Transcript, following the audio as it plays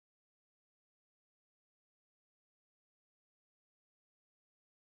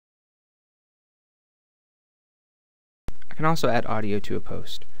can also add audio to a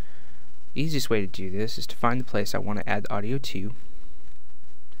post. The easiest way to do this is to find the place I want to add audio to.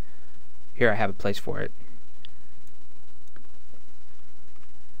 Here I have a place for it.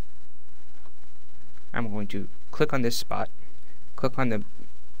 I'm going to click on this spot, click on the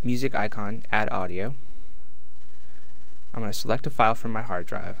music icon, add audio. I'm going to select a file from my hard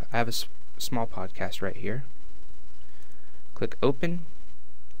drive. I have a small podcast right here. Click open.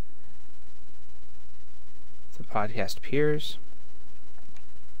 The podcast appears.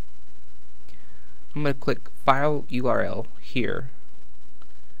 I'm going to click file URL here,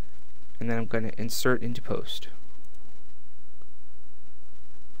 and then I'm going to insert into post.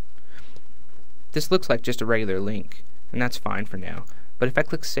 This looks like just a regular link, and that's fine for now. But if I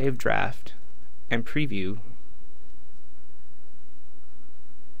click Save Draft and Preview,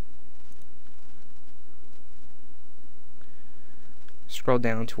 scroll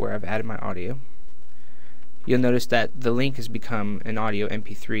down to where I've added my audio, you'll notice that the link has become an audio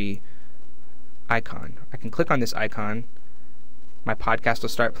MP3 icon. I can click on this icon, my podcast will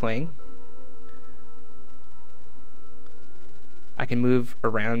start playing. I can move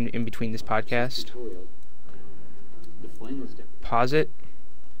around in between this podcast, pause it,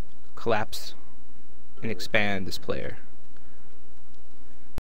 collapse, and expand this player.